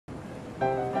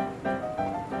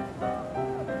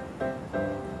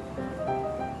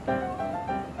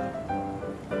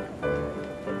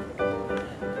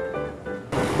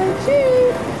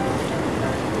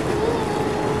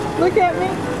Look at me.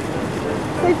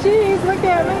 Say cheese. Look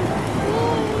at me.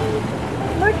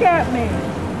 Look at me.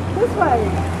 This way.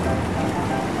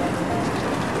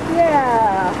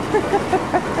 Yeah.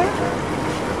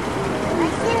 I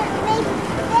shouldn't make it.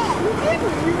 You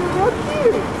didn't. You were real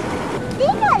cute.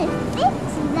 They gotta fix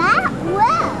that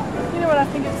well. You know what I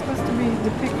think it's supposed to be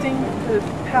depicting? The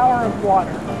power of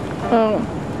water. Oh.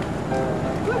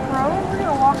 Look, Rowan, we're going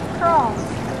to walk across.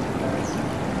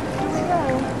 Here we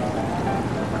go.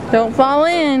 Don't fall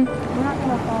in. We're not going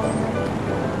to fall in.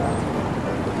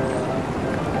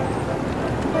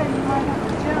 Okay, you might have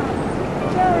to jump.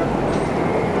 Jump.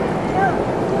 Jump.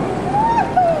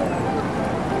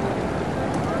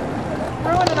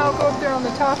 Rowan and I'll go up there on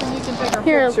the top and you can take our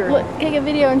Here, picture. look, take a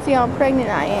video and see how pregnant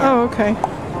I am. Oh, okay.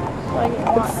 So I get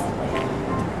lost.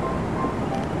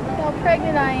 Look how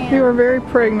pregnant I am. You are very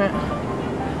pregnant.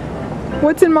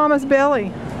 What's in Mama's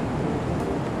belly?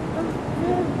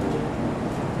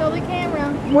 Show the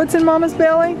camera. What's in Mama's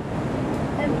belly?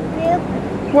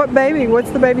 What baby?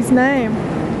 What's the baby's name?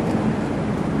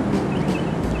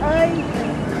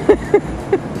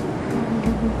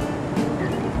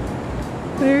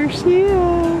 There she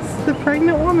is, the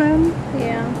pregnant woman.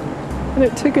 Yeah. And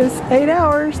it took us 8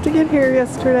 hours to get here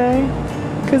yesterday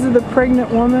because of the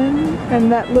pregnant woman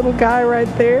and that little guy right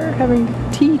there having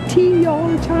TT all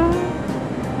the time.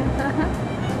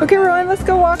 Okay, Rowan, let's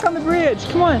go walk on the bridge.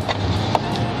 Come on. Come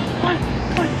on,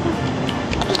 come on, come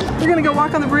on. We're gonna go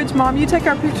walk on the bridge, Mom. You take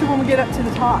our picture when we get up to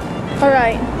the top. All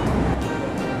right.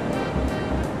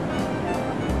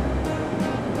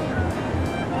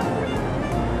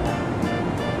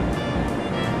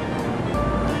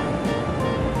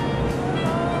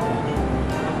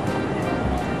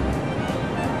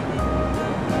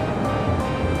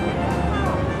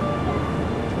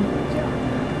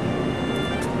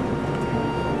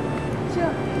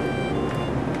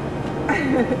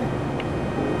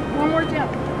 One more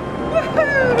jump.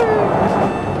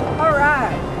 All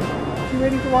right. You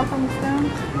ready to walk on the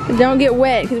stones? Don't get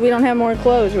wet because we don't have more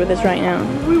clothes with us right now.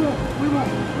 We won't. We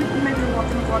can maybe walk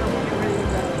in the water when we get ready to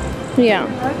go. Yeah.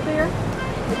 Right there.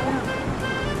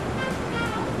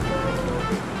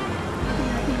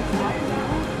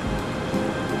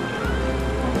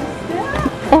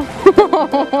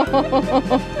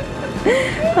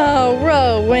 Oh,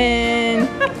 Rowan.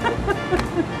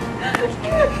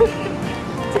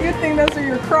 It's a good thing those are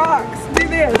your Crocs. Do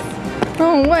this.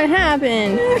 Oh, what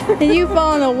happened? Did you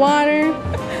fall in the water?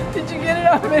 Did you get it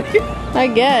on video? I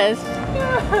guess.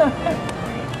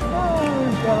 Oh,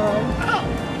 God.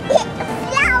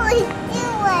 That was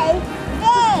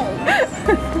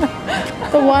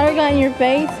The water got in your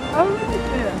face? Oh, look at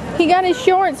this. He got his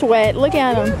shorts wet. Look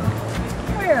at him.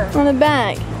 Where? On the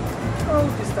back. Oh,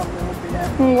 just a little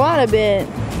bit. What a bit.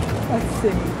 Let's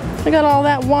see. Look at all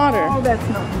that water. Oh, that's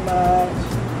not much.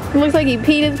 It looks like he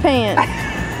peed his pants.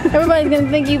 Everybody's going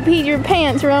to think you peed your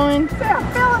pants, Rowan. I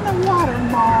fell in the water,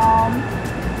 Mom.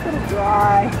 It's a little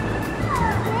dry.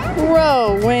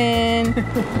 Rowan.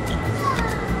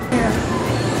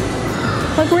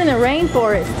 Look, we're in the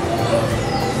rainforest.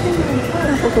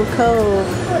 Tropical Cove.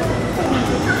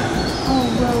 Oh,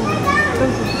 Rowan.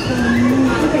 Those are so neat.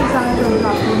 Look at his eyes on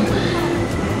top of him.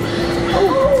 Oh,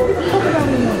 look at the polka dot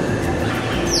in there.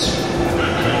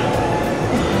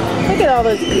 Look at all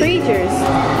those creatures.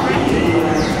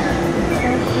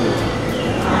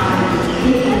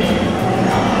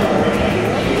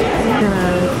 And a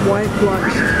white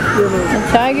blotched river. A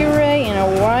tiger ray and a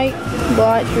white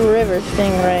blotched river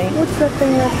stingray. What's that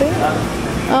thing right there?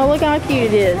 Oh, look how cute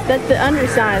it is. That's the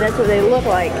underside. That's what they look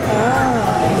like.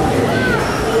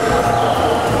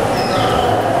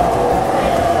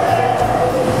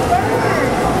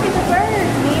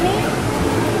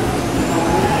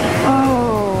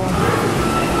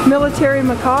 Oh, military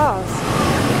macaws.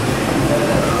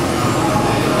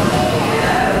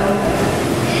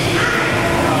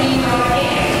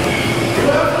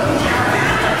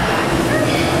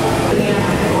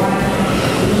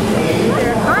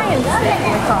 They're hyacinth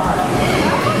macaws.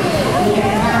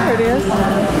 There it is.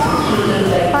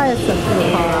 Hyacinth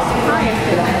macaws.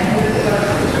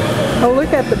 Oh,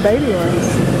 look at the baby ones.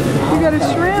 You got a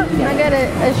shrimp? I got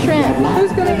a shrimp.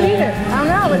 Who's going to eat it? I don't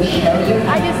know. But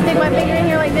I just stick my finger in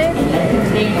here like this.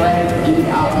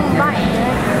 Bite.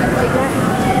 Like that.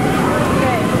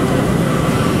 Okay.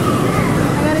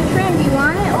 I got a shrimp. Do you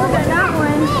want it? Look, I got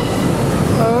one.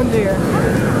 Oh, dear.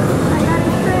 I got a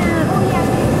shrimp.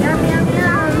 Yum, yum,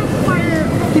 yum.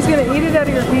 He's going to eat it out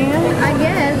of your hand? I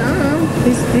guess. I don't know.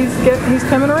 He's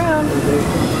coming around.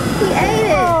 He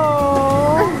ate it. Oh.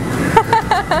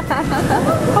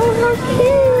 Oh, how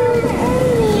cute.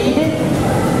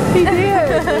 He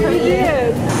did. He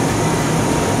did.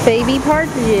 baby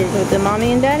partridges with the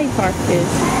mommy and daddy partridges.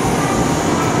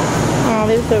 Oh,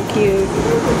 they're so cute.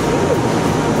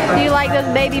 Do you like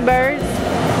those baby birds?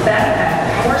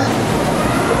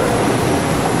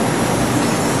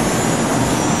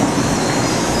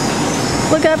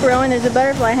 Look up, Rowan, there's a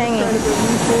butterfly hanging.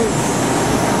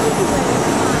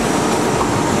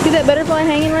 See that butterfly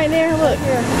hanging right there? Look.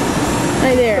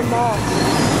 Right there.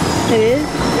 It is? You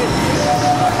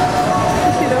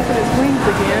see it open its wings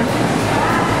again.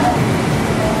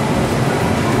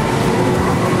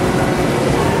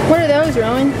 What are those,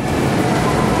 Rowan?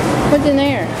 What's in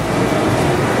there?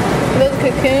 Are those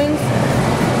cocoons?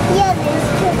 Yeah, there's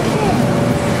cocoons.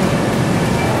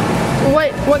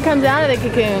 What comes out of the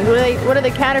cocoons? What do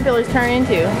the caterpillars turn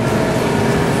into?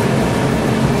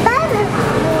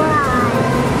 Butterflies.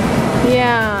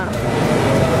 Yeah.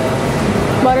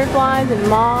 Butterflies and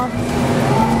moths.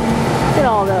 Look at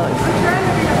all those.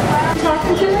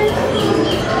 Talking to me?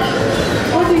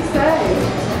 What did he say?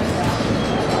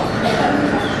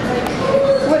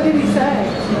 What did he say?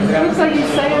 Looks like he's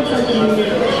saying something to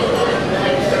you.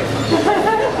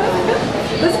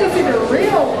 Let's go see the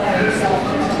real ones.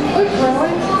 Look,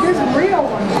 Rowan, here's a real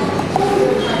one.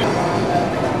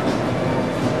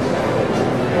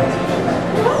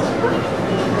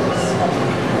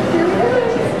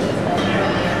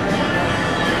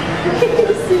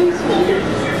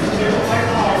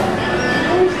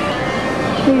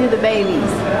 These are the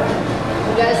babies.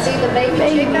 You guys see the baby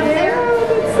chick up there?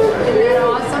 Isn't that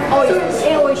awesome? Oh,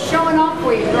 it was showing off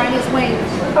for you, right his wings.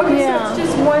 Okay, Yeah. so it's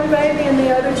just one baby and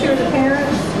the other two are the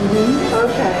parents?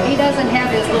 Okay. He doesn't have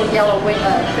his little yellow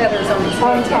feathers on his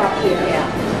On head top, yet.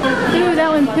 yeah. Ooh, that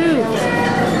one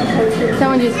pooped.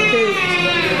 Someone just pooped.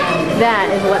 That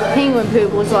is what penguin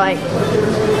poop looks like.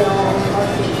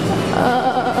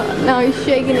 Now he's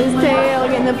shaking his tail,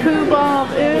 getting the poop off.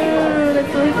 Ooh,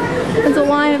 that's a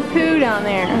line of poo down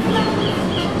there.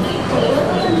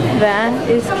 That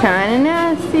is kind of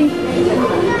nasty.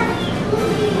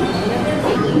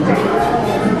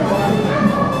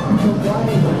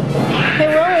 Hey,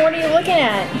 Rowan, what are you looking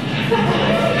at?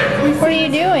 What are you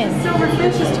doing?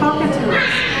 Silverfish is talking to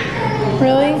us.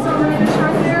 Really? Silverfish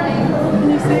right there. Can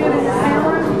you see it in the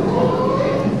camera?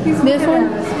 He's This looking one?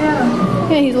 at us, yeah.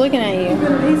 Yeah, he's looking at you.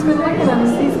 He's been looking at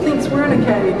us. He thinks we're in a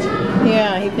cage.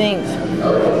 Yeah, he thinks.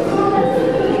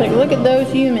 It's like, look at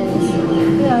those humans.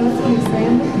 Yeah, that's what he's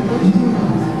saying.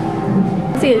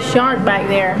 I see a shark back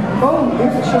there. Oh,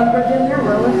 there's a shark right in there,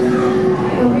 Rowan.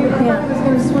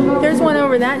 Yeah. There's one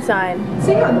over that side.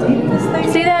 See how deep this thing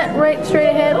is? See that right straight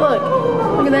ahead? Look.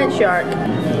 Look at that shark.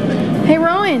 Hey,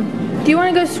 Rowan, do you want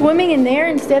to go swimming in there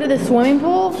instead of the swimming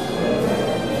pool?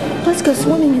 Let's go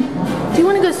swimming. Do you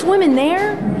want to go swim in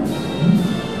there?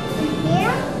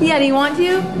 Yeah? Yeah, do you want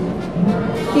to?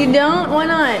 You don't? Why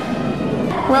not?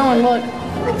 Rowan, look.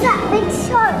 What's that big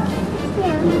shark?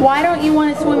 Yeah. Why don't you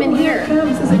want to swim in here?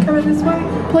 Is it coming this way?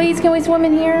 Please, can we swim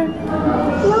in here?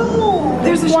 No.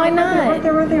 There's a Why shark not?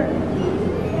 right there.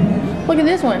 Look at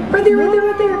this one. Right there.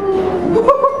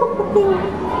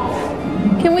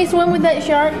 Can we swim with that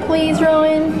shark, please,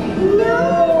 Rowan?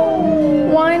 No.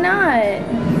 Why not?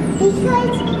 Because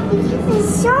the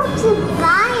sharks will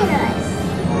bite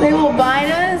us. They will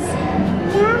bite us?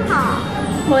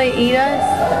 Yeah. Will they eat us?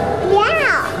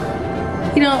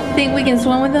 Yeah. You don't think we can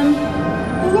swim with them?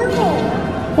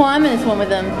 No. Well, I'm going to swim with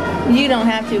them. You don't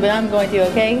have to, but I'm going to,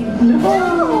 okay?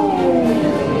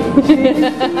 Just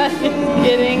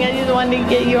kidding. I just wanted to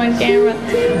get you on camera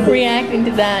reacting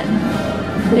to that.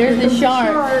 There's the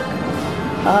shark.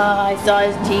 I saw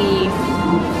his teeth.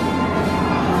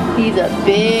 He's a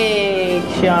big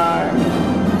shark.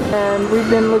 And we've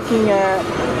been looking at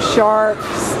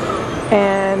sharks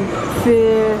and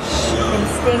fish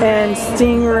and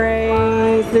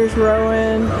stingrays. There's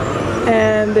Rowan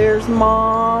and there's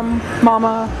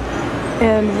Mama.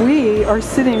 And we are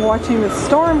sitting watching the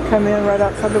storm come in right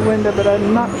outside the window, but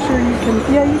I'm not sure you can,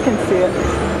 yeah, you can see it.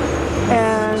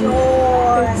 And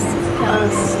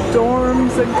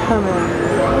storms are coming.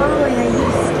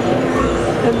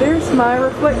 And there's my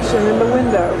reflection in the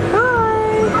window. Hi!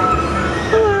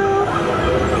 Hello!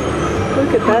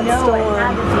 Look at that storm. What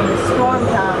happens when the storm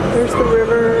comes? There's the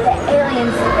river. The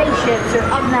alien spaceships are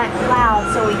up in that cloud,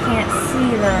 so we can't see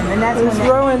them, and that's There's when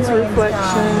the Rowan's aliens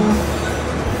reflection. come.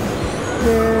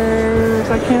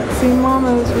 I can't see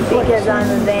Mama's reflection. Because I'm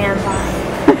a vampire.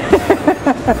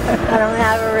 I don't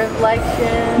have a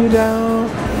reflection. You don't?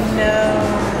 No.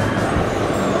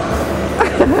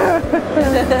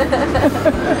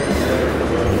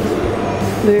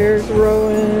 There's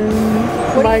Rowan,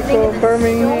 What do you think Michael, of the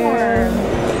Birmingham.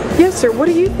 Yes, sir. What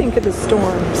do you think of the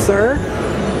storm, sir?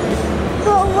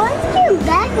 But once you going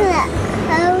back to the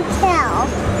hotel.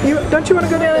 Don't you want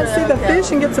to go down and see the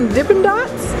fish and get some Dippin'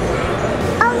 Dots?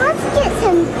 Oh, let's get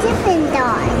some Dippin'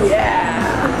 Dots.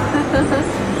 Yeah.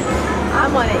 I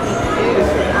want to eat food.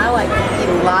 I like to eat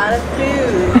a lot of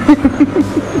food.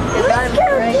 Let's go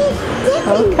get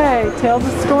Dippin' Okay, tell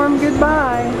the storm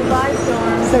goodbye. Goodbye,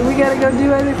 storm. So we gotta go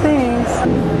do other things.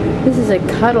 This is a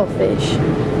cuttlefish.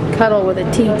 Cuddle with a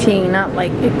TT, not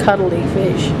like a cuddly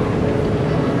fish.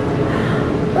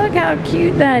 Look how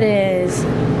cute that is.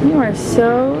 You are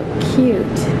so cute.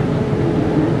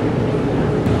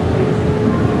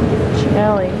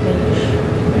 Jellyfish.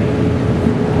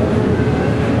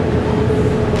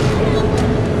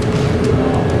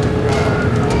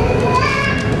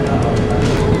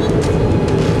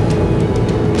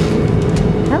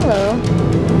 Hello.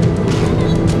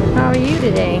 How are you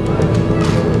today?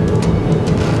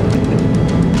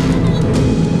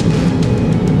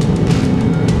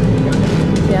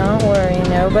 Don't worry,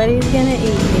 nobody's gonna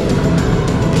eat you.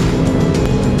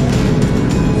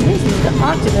 This is the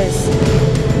octopus.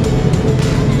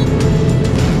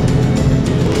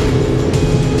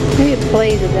 Maybe it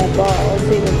plays with that ball. Let's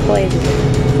see if it plays with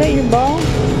it. Is that your ball?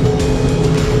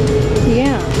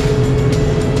 Yeah.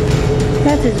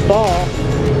 That's his ball.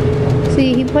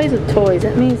 See, he plays with toys.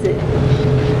 That means that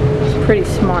he's pretty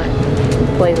smart to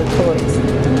play with toys.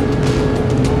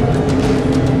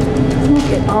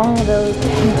 Look at all those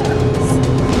tentacles.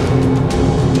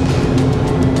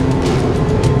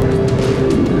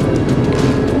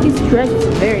 These dredges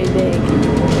are very big.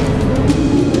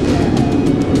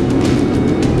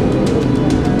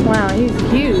 Wow, he's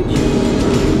huge.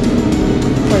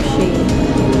 Or she.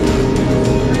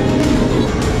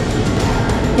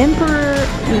 Emperor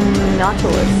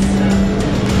Nautilus.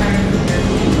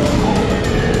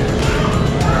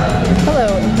 Hello,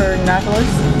 Emperor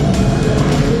Nautilus.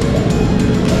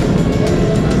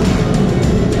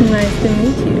 Nice to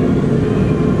meet you.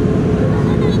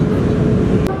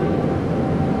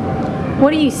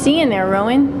 What are you seeing there,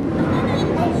 Rowan?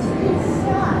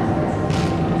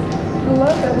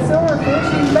 Look, that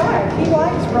silverfish, he's back. He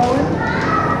likes Rowan.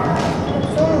 That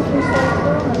silverfish likes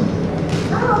Rowan.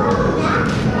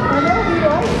 I know he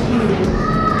likes you.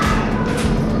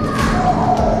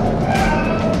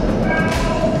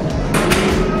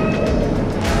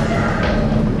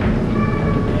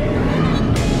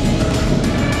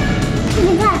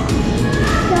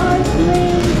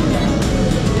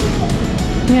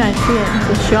 Yeah, I see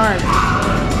it. It's a shark.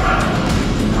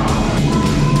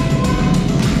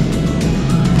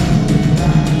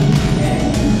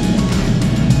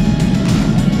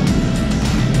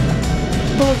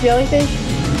 Little jellyfish.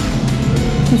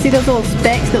 You see those little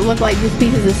specks that look like just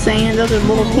pieces of sand? Those are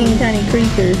little teeny tiny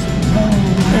creatures.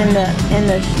 And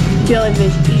the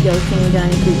jellyfish eat those teeny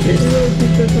tiny creatures.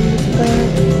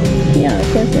 Yeah,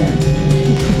 of course they are.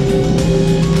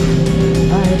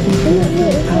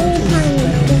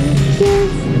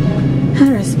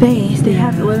 Outer space, they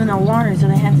have to live in the water, so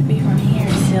they have to be from here,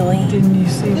 silly. Didn't you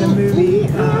see the movie? I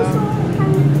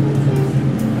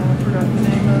forgot the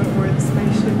name of it, where the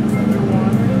spaceship is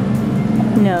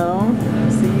underwater. No.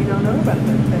 So you don't know about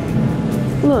that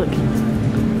thing. Look.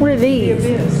 What are The these?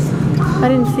 Abyss. I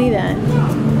didn't see that.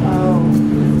 Oh.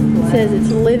 It says it's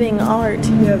living art.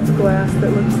 Yeah, it's glass that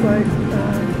looks like,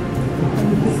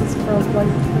 and this is probably like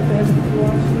they haven't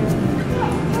washed yet.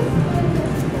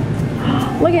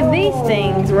 Look at these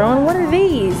things, Rowan. What are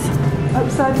these?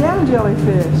 Upside down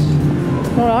jellyfish.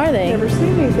 What are they? Never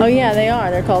seen anything. Oh yeah, they are.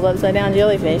 They're called upside down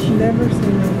jellyfish. Never seen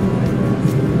anything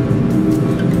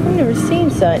I've never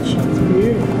seen such. like this. It's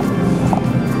beautiful.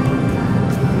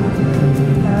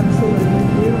 Absolutely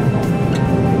beautiful.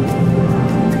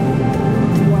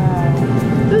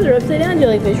 Wow. Those are upside down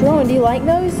jellyfish. Rowan, do you like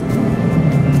those?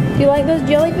 Do you like those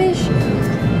jellyfish?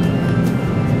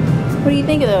 What do you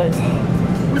think of those?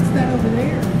 What's that over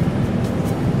there?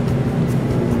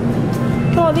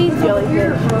 Look at all these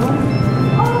jellyfish.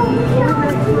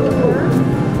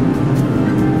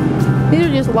 These are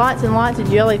just lots and lots of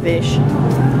jellyfish. Look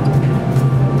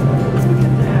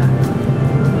at that.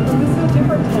 This is a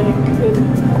different tank.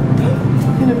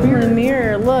 In a In mirror. the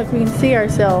mirror, look, we can see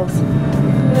ourselves. In a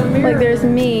mirror. Like there's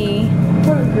me.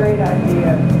 What a great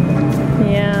idea.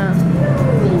 Yeah.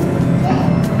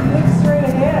 Look straight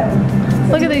ahead.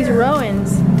 Look at these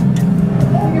Rowans.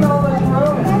 Look at all those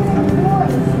rows.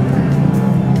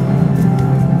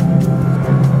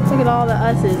 Look at all the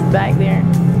us's back there.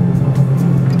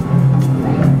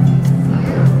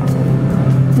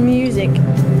 Music.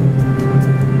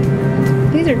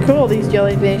 These are cool, these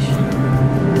jellyfish.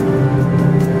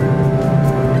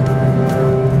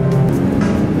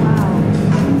 Wow.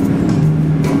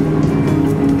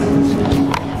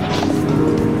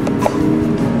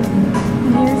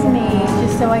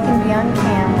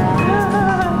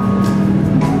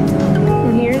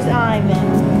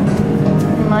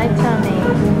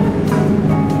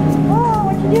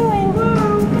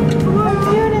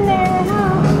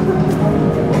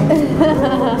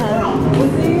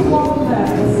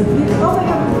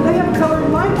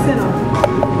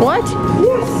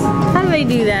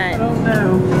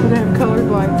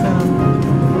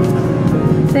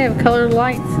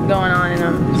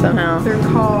 somehow. They're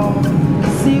called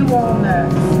sea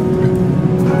walnuts.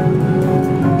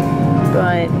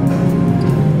 But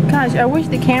gosh, I wish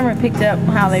the camera picked up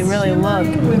how they really look.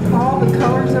 With all the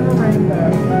colors of a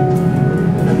rainbow.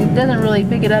 It doesn't really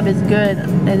pick it up as good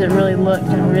as it really looks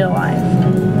in real life.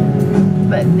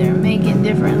 But they're making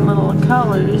different little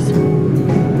colors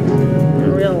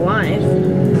in real life.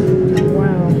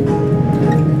 Wow.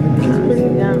 It's pretty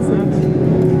amazing.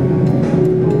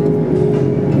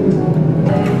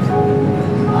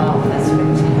 Oh, that's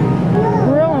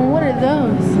fantastic. Rowan, what are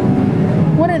those?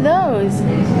 What are those?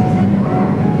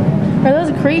 Are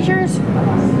those creatures?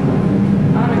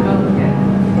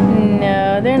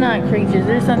 No, they're not creatures.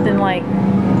 They're something like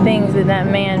things that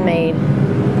man made.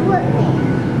 What man?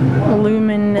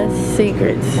 Luminous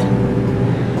secrets.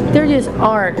 They're just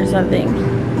art or something.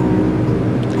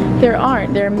 They're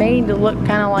art. They're made to look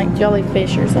kind of like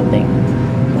jellyfish or something.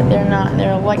 But they're not.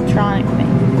 They're electronic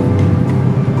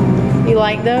things. You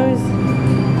like those?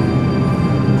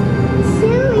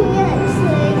 Silly, yes,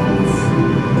 like it's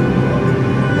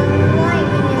lightning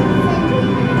and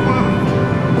thundering and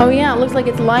that. Oh yeah, it looks like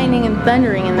it's lightning and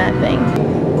thundering in that thing.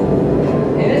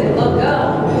 It is look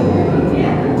up.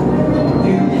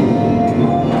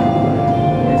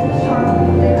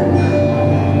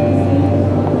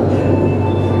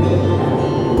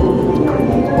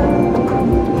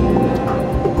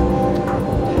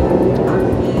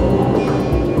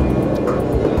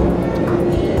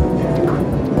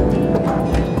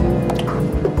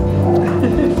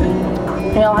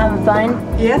 Y'all having fun?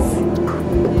 Yes?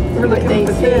 We're looking at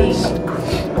the fish.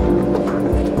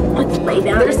 Let's lay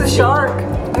down. There's a shark.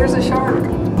 There's a shark.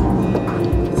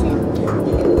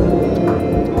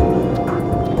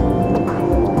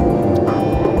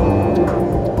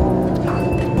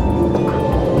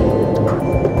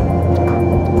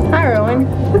 Hi, Rowan.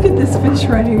 Look at this fish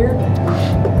right here.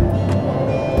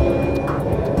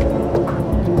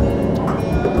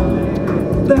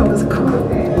 That was cool.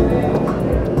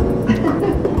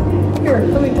 Here,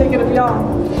 let me take it of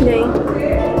y'all. Okay.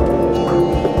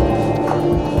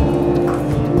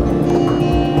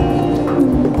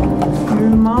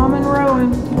 Here's Mom and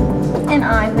Rowan And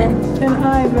Ivan. and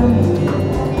Ivan.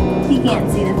 He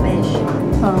can't see the fish.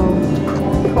 Oh.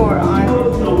 Poor Ivan.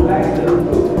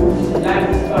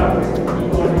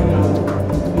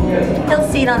 He'll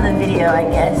see it on the video, I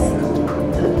guess.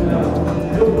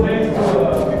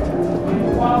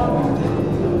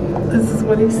 This is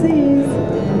what he sees.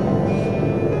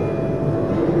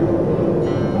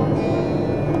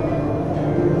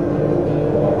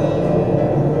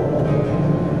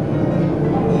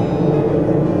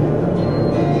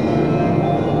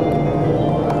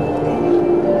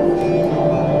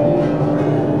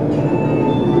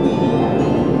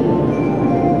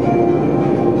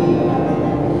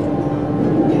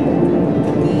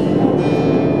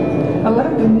 I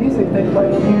love the music they play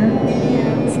in here.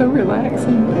 It's so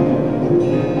relaxing.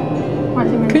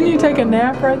 Couldn't you take a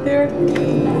nap right there?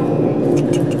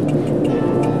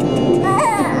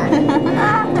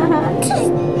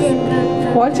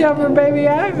 Watch out for baby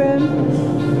Ivan.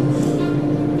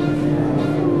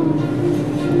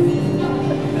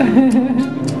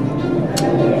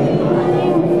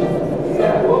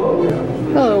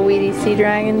 Hello, weedy sea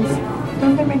dragons.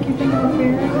 Don't they make you think of a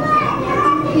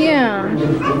fairy? Yeah.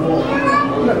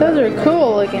 Those are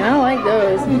cool looking. I like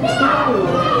those. And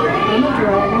a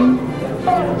dragon.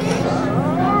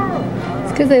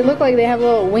 It's because they look like they have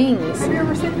little wings. Have you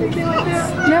ever seen anything like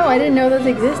that? No, I didn't know those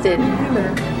existed.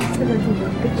 Either. See if I can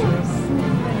get pictures.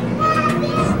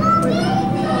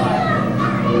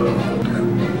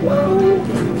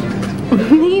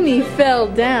 Mimi fell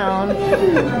down.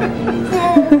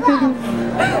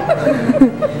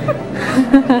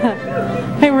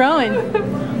 Hey, Rowan,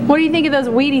 what do you think of those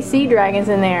weedy sea dragons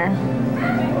in there?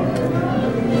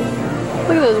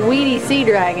 Look at those weedy sea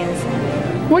dragons.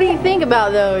 What do you think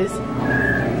about those?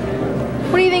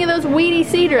 What do you think of those weedy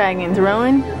sea dragons,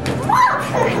 Rowan?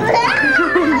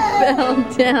 Fell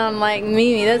down like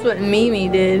Mimi. That's what Mimi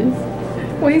did.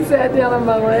 When he sat down on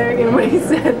my leg, and when he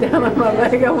sat down on my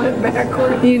leg, I went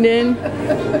backwards. You did?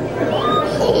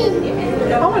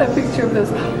 I want a picture of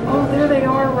those. Oh, there they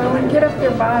are, Rowan. Get up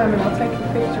there by them, and I'll take a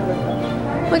picture with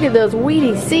them. Look at those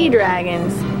weedy sea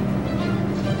dragons.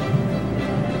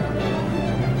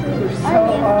 Those are so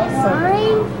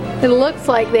awesome. It looks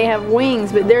like they have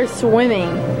wings, but they're swimming.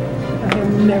 I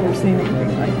have never seen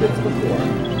anything like this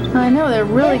before. I know, they're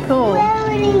really cool.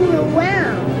 Floating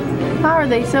around. How are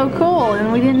they so cool?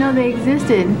 And we didn't know they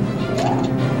existed.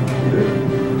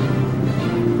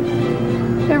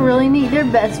 They're really neat. They're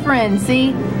best friends,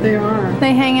 see? They are.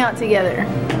 They hang out together.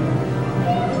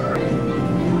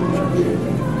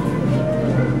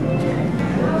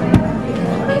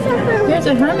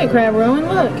 a hermit crab, Rowan.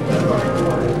 Look.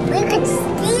 We could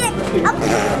see it up.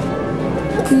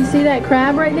 Can you see that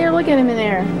crab right there? Look at him in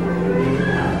there.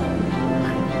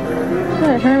 Look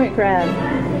at a hermit crab.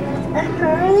 A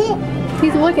hermit?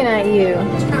 He's looking at you.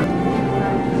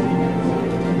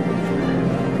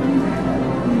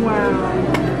 Wow.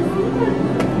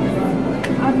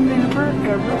 I've never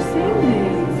ever seen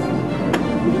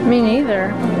these. Me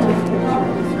neither.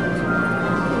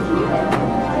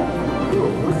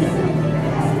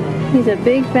 He's a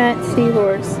big fat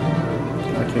seahorse.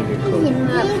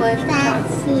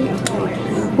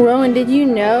 Rowan, did you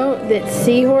know that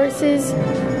seahorses,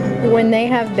 when they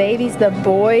have babies, the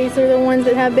boys are the ones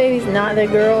that have babies, not the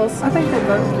girls? I think they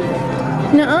both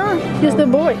do. Nuh-uh, just the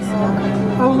boys.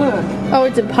 Oh, look. Oh,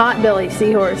 it's a potbelly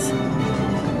seahorse.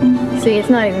 See, it's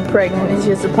not even pregnant, it's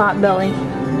just a potbelly.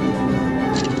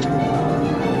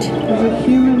 There's a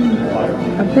human.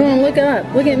 Rowan, look up.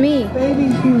 Look at me. Baby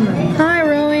human. Hi,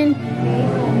 Rowan.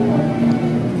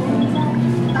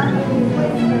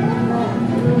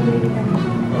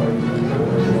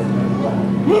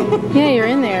 Yeah, you're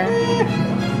in there.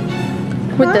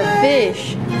 With the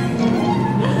fish.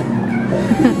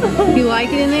 You like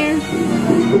it in there?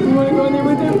 You want to go in there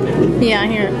with him? Yeah,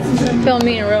 here. Fill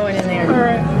me and Rowan in there.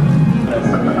 Alright.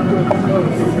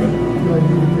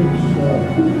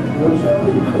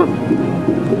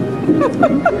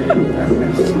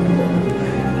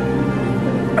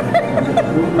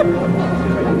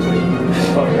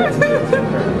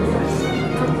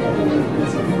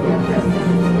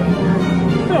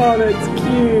 Oh, that's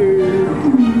cute.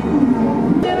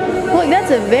 Look,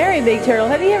 that's a very big turtle.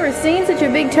 Have you ever seen such a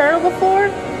big turtle before?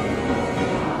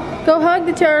 Go hug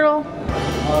the turtle.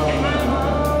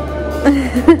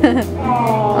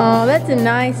 Oh, that's a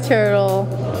nice turtle.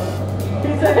 He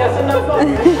said that's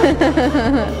enough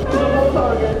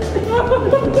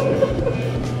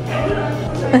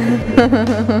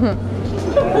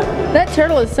That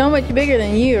turtle is so much bigger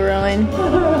than you, Rowan.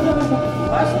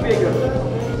 That's bigger.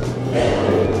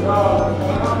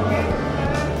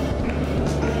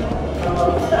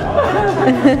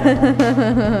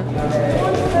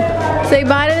 Say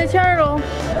bye to the turtle.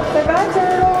 Say bye,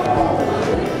 turtle.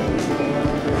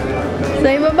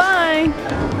 Say bye-bye.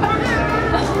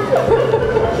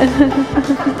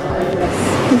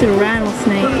 It's a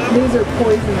rattlesnake. These are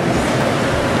poisonous.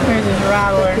 There's his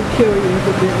rattler. Could kill you if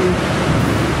it didn't.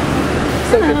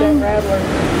 So did that rattler.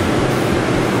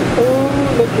 Oh,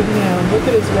 look at him. Look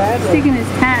at his rattler. Sticking his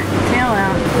tail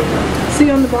out. See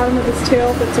on the bottom of his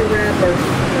tail? That's a rattler.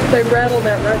 They rattle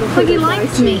that right before Look, he they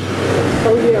likes bite me. you.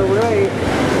 Oh, yeah, right.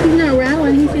 He's not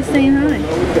rattling, he's just saying hi.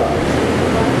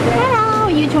 Hello,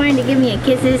 you trying to give me a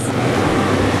kisses?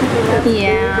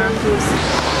 Yeah.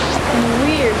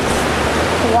 Weird.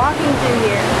 Walking through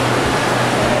here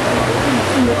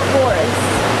in the forest.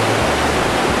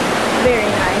 Very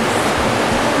nice.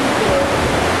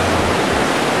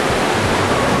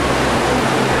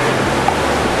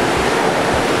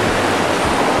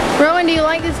 Rowan, do you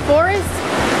like this forest?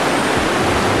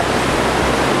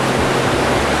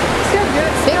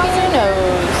 Picking your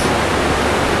nose.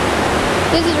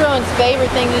 This is Rowan's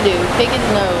favorite thing to do, pick his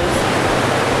nose.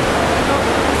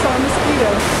 I saw a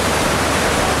mosquito.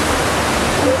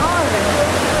 They are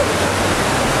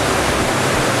there.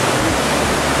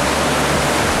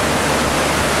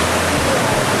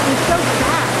 He's so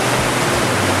fast.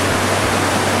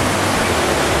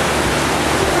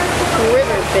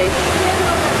 River fish.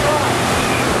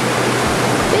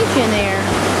 Fish in there.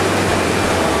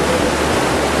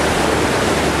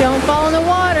 Don't fall in the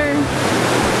water.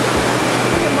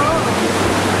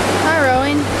 Hi,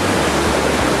 Rowan.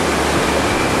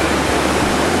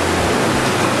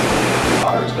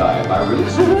 Otters diet by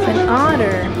releasing It's an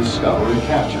otter. discover and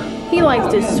capture. He likes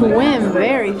to swim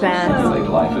very fast. Simulate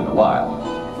life in the wild.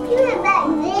 He went back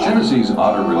there. Tennessee's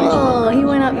otter release Oh, he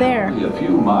went up there. program is only a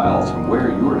few miles from where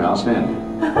you're now standing.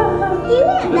 He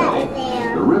went back Today,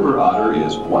 there. the river otter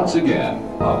is once again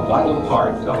a vital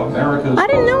part of America's I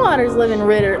didn't know otters live in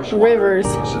rivers.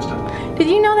 system. Did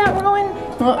you know that, Rowan? I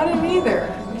Well, didn't either.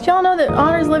 did y'all know that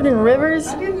otters lived in rivers?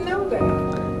 I didn't know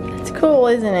that. It's cool,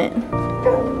 isn't it?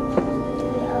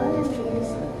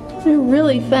 They're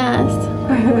really fast.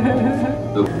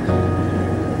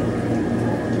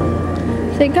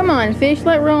 Say, come on, fish.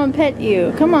 Let Rowan pet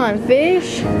you. Come on,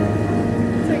 fish.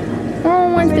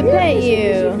 Rowan wants to pet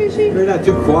you. Fishy. They're not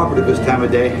too cooperative this time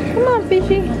of day. Come on,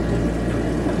 fishy.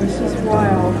 This is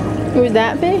wild. Was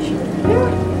that fish?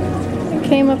 Yeah. It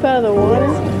came up out of the water. I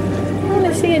want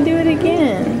to see it do it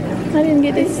again. I didn't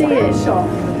get to see it.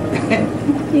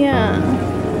 Yeah.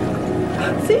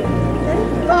 See?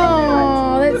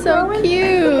 Oh, that's so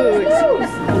cute.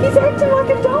 He's He's acting like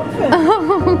a dolphin.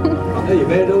 Hey, you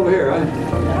made it over here, huh?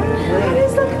 That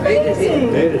is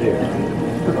amazing. Made it here.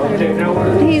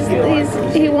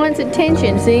 He wants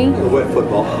attention, see? A wet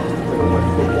football.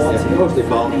 Mostly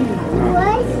ball.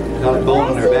 Got a ball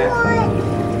on their back.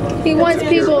 He wants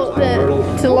people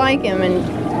to like him and,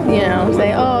 you know,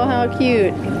 say, oh, how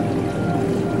cute.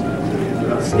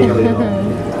 Scaly,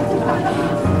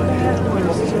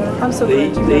 I'm so they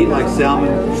glad eat, they eat like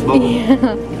salmon, smoked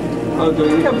Yeah. Look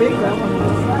how big that one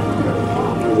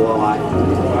walleye.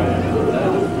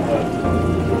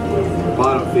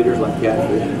 Bottom feeders like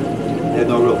catfish. They have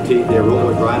no real teeth. They roll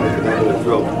with grinders at the back of their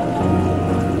throat.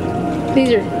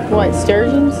 These are, what,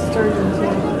 sturgeons? is. Sturgeons,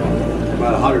 yeah.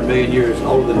 About 100 million years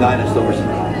older than dinosaurs.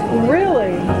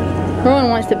 Really? Rowan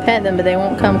wants to pet them, but they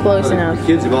won't come close enough. The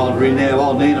kids have all named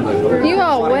them. You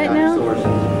all wet now?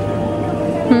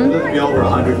 They'll be over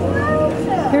 100.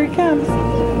 Here he comes.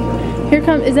 Here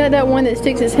comes, is that one that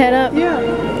sticks his head up? Yeah.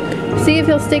 See if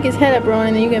he'll stick his head up, Rowan,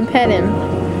 and then you can pet him.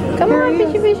 Come on,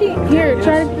 fishy, fishy. Here,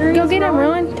 try to go get him,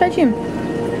 Rowan. Touch him.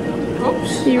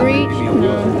 Oops. You reach?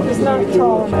 No. He's not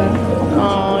tall enough.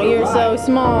 Oh, you're so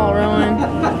small, Rowan.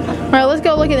 All right, let's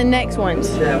go look at the next ones.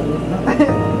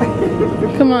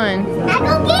 Come on. I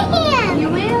go get him. You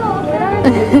will. Go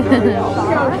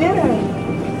get him.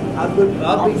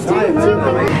 I'll be tired.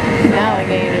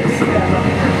 Alligators.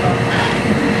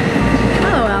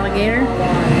 Hello, alligator.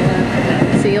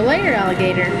 See you later,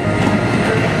 alligator.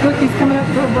 Look, he's coming up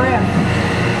for a breath.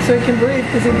 So he can breathe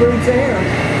because he breathes air.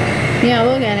 Yeah,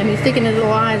 look at him. He's sticking his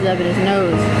little eyes up at his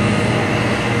nose.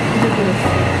 Look at this.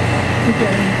 Look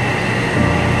at him.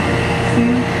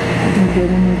 See? Look at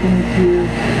him, look at him.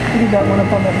 Look at that one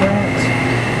up on that branch.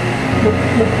 Look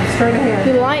straight ahead.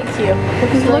 He likes you.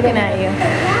 He's looking at you.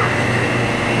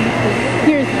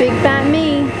 Here's big fat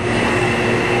me.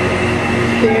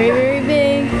 Very, very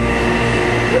big.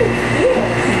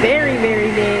 Very,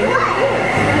 very big.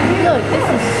 Look, this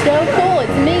is so cool.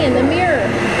 It's me in the mirror.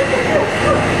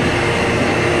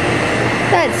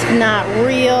 That's not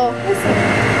real.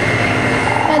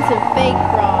 That's a fake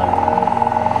frog.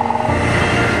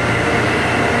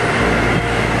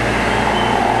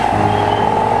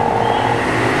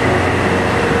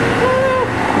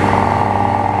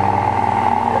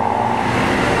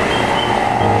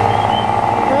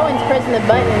 Rowan's pressing the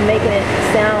button and making it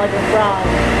sound like a frog.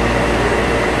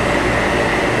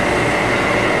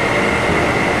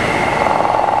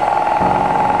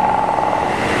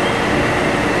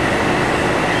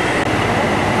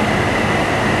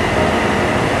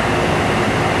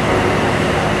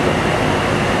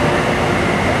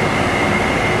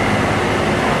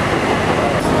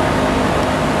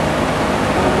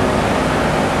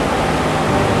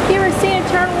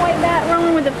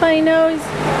 With a funny nose.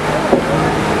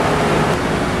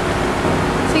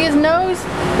 See his nose?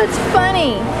 That's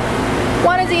funny.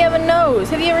 Why does he have a nose?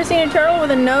 Have you ever seen a turtle with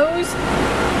a nose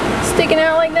sticking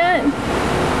out like that?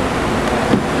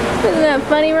 Isn't that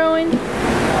funny, Rowan?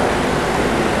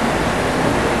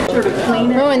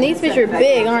 Rowan, these fish are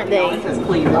big, aren't they?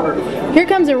 Here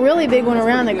comes a really big one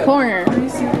around the corner.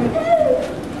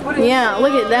 Yeah,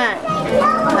 look at that.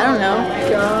 I don't know.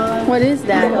 What is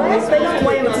that?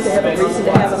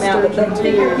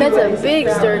 That's a big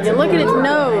sturgeon. Look at its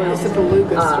nose. It's a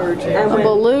beluga sturgeon. A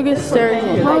beluga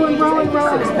sturgeon.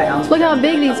 Look how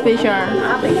big these fish are. You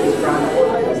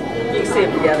can see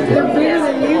them together. They're bigger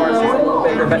than you, though.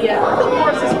 Bigger, but the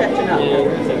horse is catching up.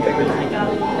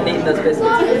 And eating those biscuits.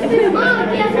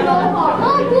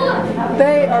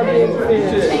 They are big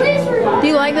fish. Do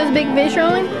you like those big fish,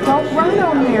 Rowan? Don't run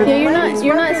on there. Yeah,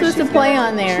 you're not supposed to play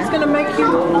on there. She's gonna make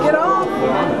you get off.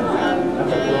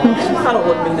 I don't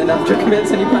look mean enough to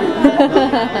convince anybody.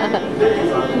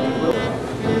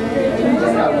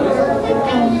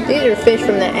 These are fish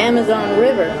from the Amazon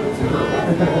River.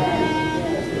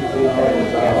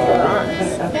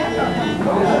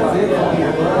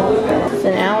 It's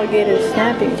an alligator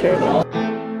snapping turtle.